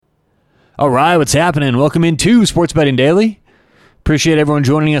All right, what's happening? Welcome into Sports Betting Daily. Appreciate everyone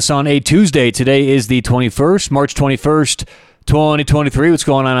joining us on a Tuesday. Today is the 21st, March 21st, 2023. What's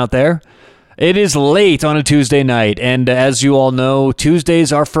going on out there? It is late on a Tuesday night, and as you all know,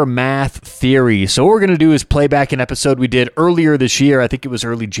 Tuesdays are for math theory. So what we're going to do is play back an episode we did earlier this year. I think it was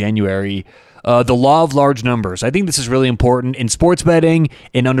early January. The law of large numbers. I think this is really important in sports betting,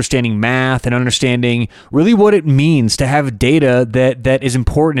 in understanding math, and understanding really what it means to have data that is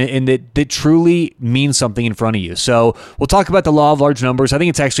important and that truly means something in front of you. So we'll talk about the law of large numbers. I think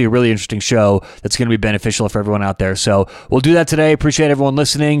it's actually a really interesting show that's going to be beneficial for everyone out there. So we'll do that today. Appreciate everyone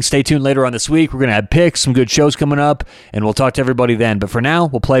listening. Stay tuned later on this week. We're going to have picks, some good shows coming up, and we'll talk to everybody then. But for now,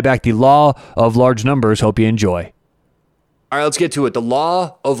 we'll play back the law of large numbers. Hope you enjoy. All right, let's get to it. The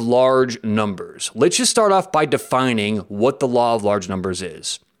law of large numbers. Let's just start off by defining what the law of large numbers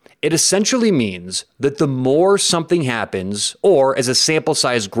is. It essentially means that the more something happens, or as a sample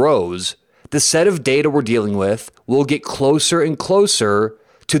size grows, the set of data we're dealing with will get closer and closer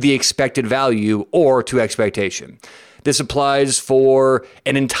to the expected value or to expectation. This applies for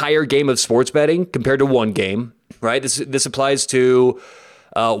an entire game of sports betting compared to one game, right? This applies to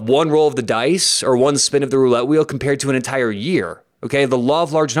one roll of the dice or one spin of the roulette wheel compared to an entire year. Okay, the law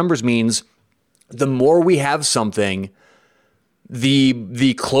of large numbers means the more we have something,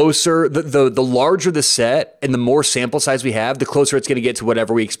 the closer, the larger the set and the more sample size we have, the closer it's going to get to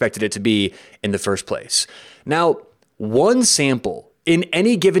whatever we expected it to be in the first place. Now, one sample in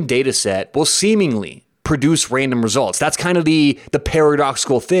any given data set will seemingly produce random results. That's kind of the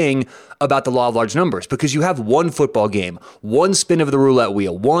paradoxical thing about the law of large numbers, because you have one football game, one spin of the roulette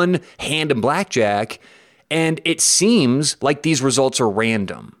wheel, one hand in blackjack, and it seems like these results are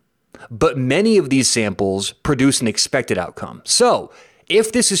random. But many of these samples produce an expected outcome. So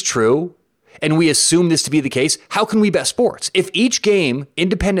if this is true, and we assume this to be the case, how can we bet sports? If each game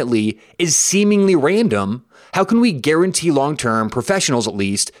independently is seemingly random, how can we guarantee long-term, professionals at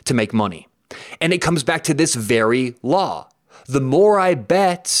least, to make money? And it comes back to this very law. The more I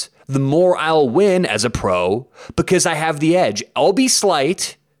bet, the more I'll win as a pro because I have the edge. I'll be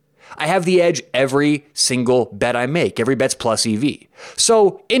slight. I have the edge every single bet I make. Every bet's plus EV.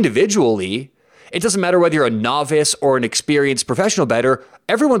 So individually, it doesn't matter whether you're a novice or an experienced professional bettor.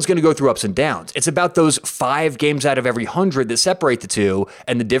 Everyone's going to go through ups and downs. It's about those 5 games out of every 100 that separate the two.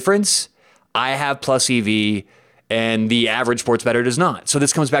 And the difference, I have plus EV and the average sports bettor does not. So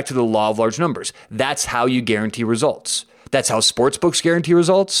this comes back to the law of large numbers. That's how you guarantee results. That's how sports books guarantee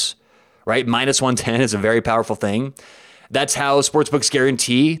results, right? Minus 110 is a very powerful thing. That's how sports books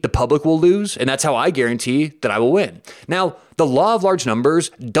guarantee the public will lose, and that's how I guarantee that I will win. Now, the law of large numbers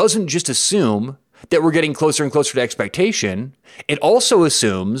doesn't just assume that we're getting closer and closer to expectation. It also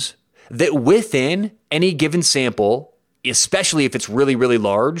assumes that within any given sample, especially if it's really, really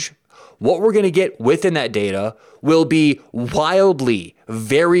large, what we're going to get within that data will be wildly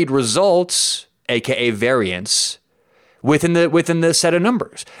varied results, aka variance, within the set of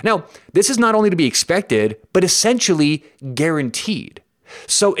numbers. Now, this is not only to be expected, but essentially guaranteed.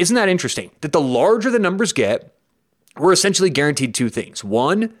 So isn't that interesting? That the larger the numbers get, we're essentially guaranteed 2 things.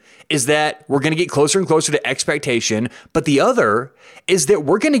 One is that we're going to get closer and closer to expectation, but the other is that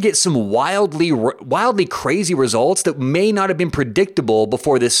we're going to get some wildly crazy results that may not have been predictable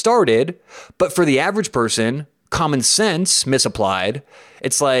before this started, but for the average person, common sense misapplied,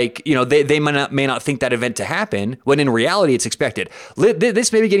 it's like, they may not think that event to happen when in reality it's expected.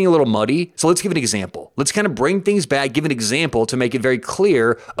 This may be getting a little muddy, so let's give an example. Let's kind of bring things back, give an example to make it very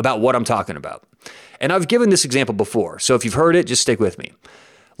clear about what I'm talking about. And I've given this example before, so if you've heard it, just stick with me.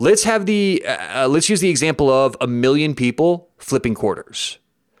 Let's use the example of 1 million people flipping quarters.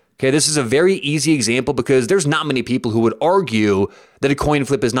 Okay, this is a very easy example because there's not many people who would argue that a coin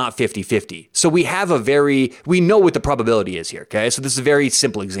flip is not 50-50. So we know what the probability is here, okay? So this is a very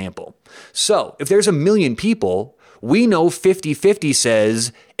simple example. So if there's 1 million people, we know 50-50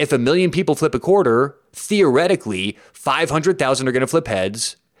 says if 1 million people flip a quarter, theoretically, 500,000 are going to flip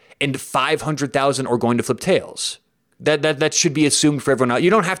heads and 500,000 are going to flip tails. That should be assumed for everyone else. You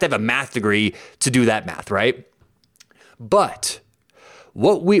don't have to have a math degree to do that math, right? But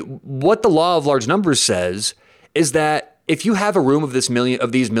what the law of large numbers says is that if you have a room of these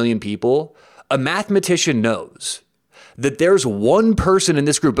million people, a mathematician knows that there's one person in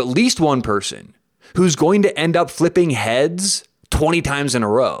this group, at least one person, who's going to end up flipping heads 20 times in a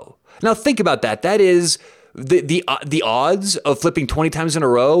row. Now think about that. That is the odds of flipping 20 times in a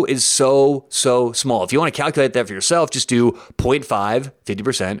row is so small. If you want to calculate that for yourself, just do 0.5,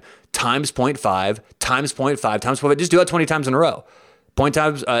 50%, times 0.5, times 0.5, times 0.5. Just do that 20 times in a row. 0.5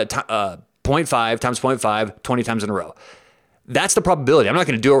 times 0.5, 20 times in a row. That's the probability. I'm not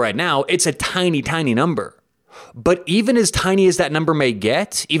going to do it right now. It's a tiny, tiny number. But even as tiny as that number may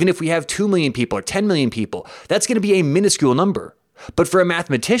get, even if we have 2 million people or 10 million people, that's going to be a minuscule number. But for a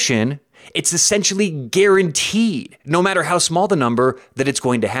mathematician, it's essentially guaranteed, no matter how small the number, that it's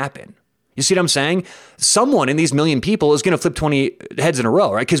going to happen. You see what I'm saying? Someone in these million people is going to flip 20 heads in a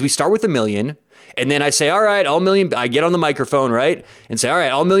row, right? Because we start with 1 million, and then I say, all right, all million, I get on the microphone, right? And say, all right,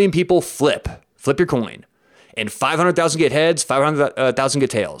 all million people flip your coin. And 500,000 get heads, 500,000 get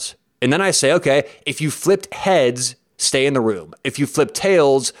tails. And then I say, okay, if you flipped heads, stay in the room. If you flip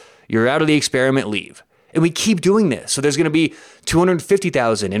tails, you're out of the experiment, leave. And we keep doing this. So there's going to be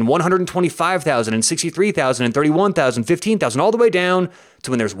 250,000 and 125,000 and 63,000 and 31,000, 15,000, all the way down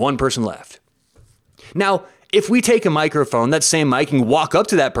to when there's one person left. Now, if we take a microphone, that same mic, and walk up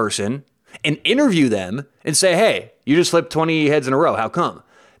to that person and interview them and say, hey, you just flipped 20 heads in a row. How come?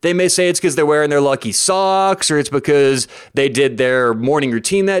 They may say it's because they're wearing their lucky socks, or it's because they did their morning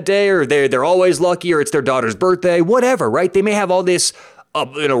routine that day, or they're always lucky, or it's their daughter's birthday, whatever, right? They may have all this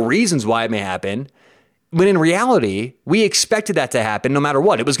reasons why it may happen. When in reality, we expected that to happen no matter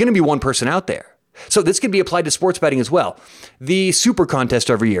what. It was going to be one person out there. So this could be applied to sports betting as well. The Super Contest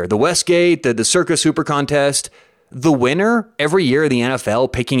every year, the Westgate, the Circa Super Contest, the winner every year of the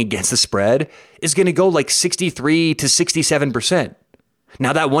NFL picking against the spread is going to go like 63 to 67%.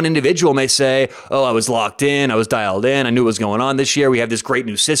 Now, that one individual may say, oh, I was locked in, I was dialed in, I knew what was going on this year, we have this great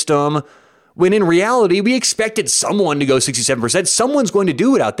new system. When in reality, we expected someone to go 67%. Someone's going to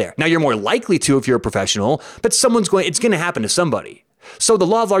do it out there. Now, you're more likely to if you're a professional, but it's going to happen to somebody. So the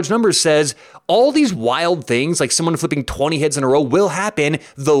law of large numbers says all these wild things, like someone flipping 20 heads in a row, will happen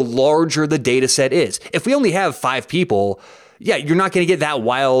the larger the data set is. If we only have 5 people, yeah, you're not going to get that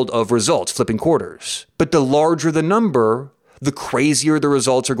wild of results flipping quarters. But the larger the number, the crazier the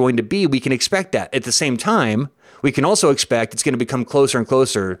results are going to be. We can expect that. At the same time, we can also expect it's going to become closer and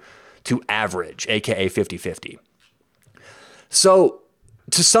closer to average, aka 50-50. So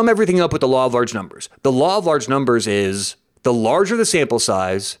to sum everything up with the law of large numbers, the law of large numbers is the larger the sample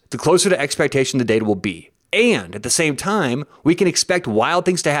size, the closer to expectation the data will be. And at the same time, we can expect wild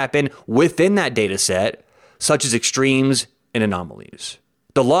things to happen within that data set, such as extremes and anomalies.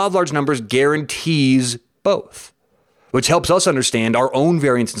 The law of large numbers guarantees both, which helps us understand our own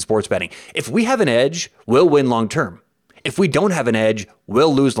variance in sports betting. If we have an edge, we'll win long term. If we don't have an edge,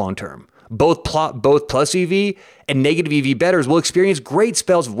 we'll lose long term. Both plus EV and negative EV bettors will experience great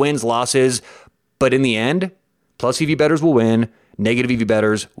spells of wins, losses, but in the end, plus EV bettors will win, negative EV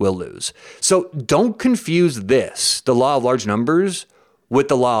bettors will lose. So don't confuse this, the law of large numbers, with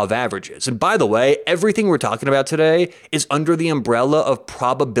the law of averages. And by the way, everything we're talking about today is under the umbrella of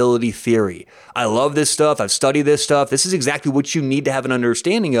probability theory. I love this stuff. I've studied this stuff. This is exactly what you need to have an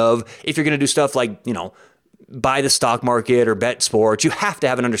understanding of if you're going to do stuff like, buy the stock market or bet sports. You have to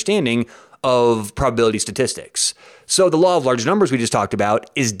have an understanding of probability statistics. So the law of large numbers we just talked about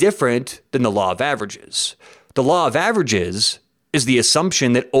is different than the law of averages. The law of averages is the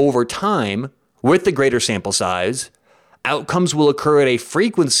assumption that over time, with the greater sample size, outcomes will occur at a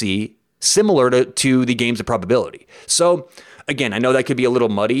frequency similar to the games of probability. So again, I know that could be a little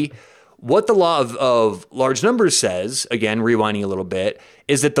muddy. What the law of large numbers says, again, rewinding a little bit,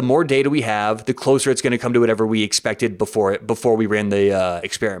 is that the more data we have, the closer it's going to come to whatever we expected before we ran the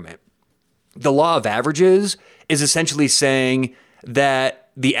experiment. The law of averages is essentially saying that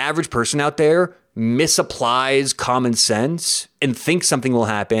the average person out there misapplies common sense and thinks something will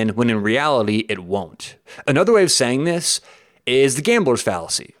happen when in reality it won't. Another way of saying this is the gambler's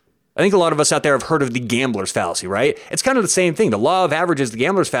fallacy. I think a lot of us out there have heard of the gambler's fallacy, right? It's kind of the same thing. The law of averages, the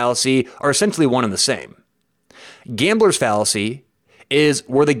gambler's fallacy are essentially one and the same. Gambler's fallacy is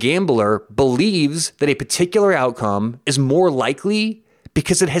where the gambler believes that a particular outcome is more likely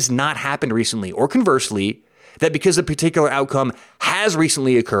because it has not happened recently, or conversely, that because a particular outcome has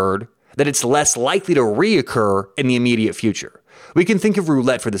recently occurred, that it's less likely to reoccur in the immediate future. We can think of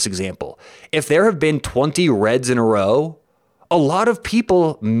roulette for this example. If there have been 20 reds in a row, a lot of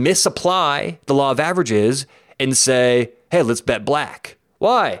people misapply the law of averages and say, hey, let's bet black.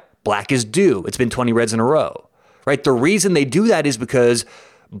 Why? Black is due. It's been 20 reds in a row, right? The reason they do that is because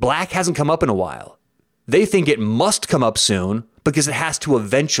black hasn't come up in a while. They think it must come up soon because it has to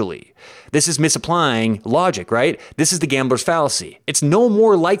eventually. This is misapplying logic, right? This is the gambler's fallacy. It's no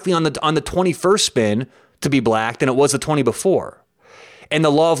more likely on the 21st spin to be black than it was the 20 before. And the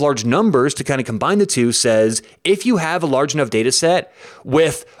law of large numbers, to kind of combine the two, says if you have a large enough data set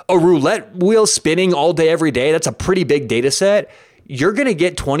with a roulette wheel spinning all day, every day, that's a pretty big data set, you're going to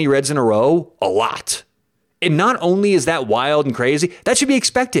get 20 reds in a row a lot. And not only is that wild and crazy, that should be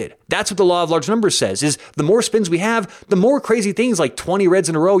expected. That's what the law of large numbers says, is the more spins we have, the more crazy things like 20 reds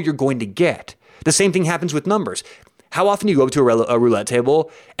in a row you're going to get. The same thing happens with numbers. How often do you go up to a roulette table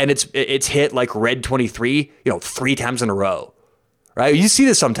and it's hit like red 23, 3 times in a row, right? You see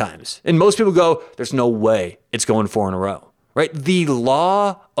this sometimes. And most people go, there's no way it's going 4 in a row, right? The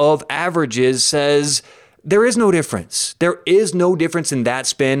law of averages says there is no difference. There is no difference in that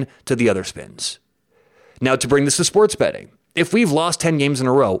spin to the other spins. Now, to bring this to sports betting, if we've lost 10 games in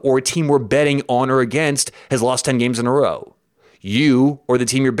a row, or a team we're betting on or against has lost 10 games in a row, you or the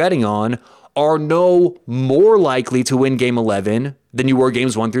team you're betting on are no more likely to win game 11 than you were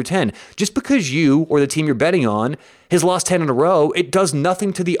games 1 through 10. Just because you or the team you're betting on has lost 10 in a row, it does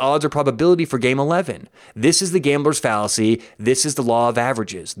nothing to the odds or probability for game 11. This is the gambler's fallacy. This is the law of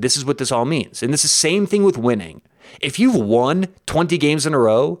averages. This is what this all means. And this is the same thing with winning. If you've won 20 games in a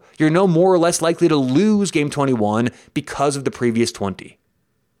row, you're no more or less likely to lose game 21 because of the previous 20.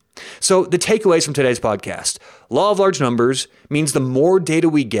 So the takeaways from today's podcast: law of large numbers means the more data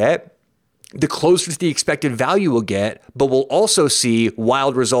we get, the closer to the expected value we'll get, but we'll also see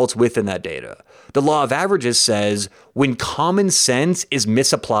wild results within that data. The law of averages says when common sense is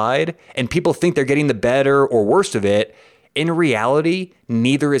misapplied and people think they're getting the better or worst of it, in reality,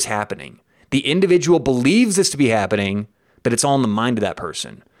 neither is happening. The individual believes this to be happening, but it's all in the mind of that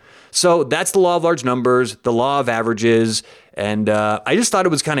person. So that's the law of large numbers, the law of averages. And I just thought it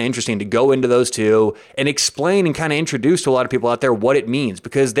was kind of interesting to go into those two and explain and kind of introduce to a lot of people out there what it means,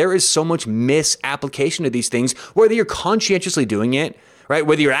 because there is so much misapplication of these things, whether you're conscientiously doing it, right?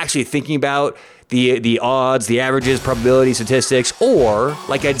 Whether you're actually thinking about the odds, the averages, probability, statistics, or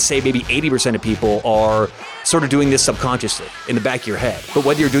like I'd say maybe 80% of people are sort of doing this subconsciously in the back of your head. But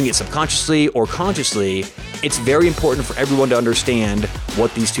whether you're doing it subconsciously or consciously, it's very important for everyone to understand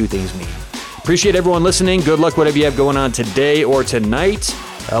what these two things mean. Appreciate everyone listening. Good luck whatever you have going on today or tonight.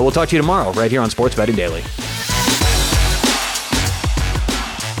 We'll talk to you tomorrow right here on Sports Betting Daily.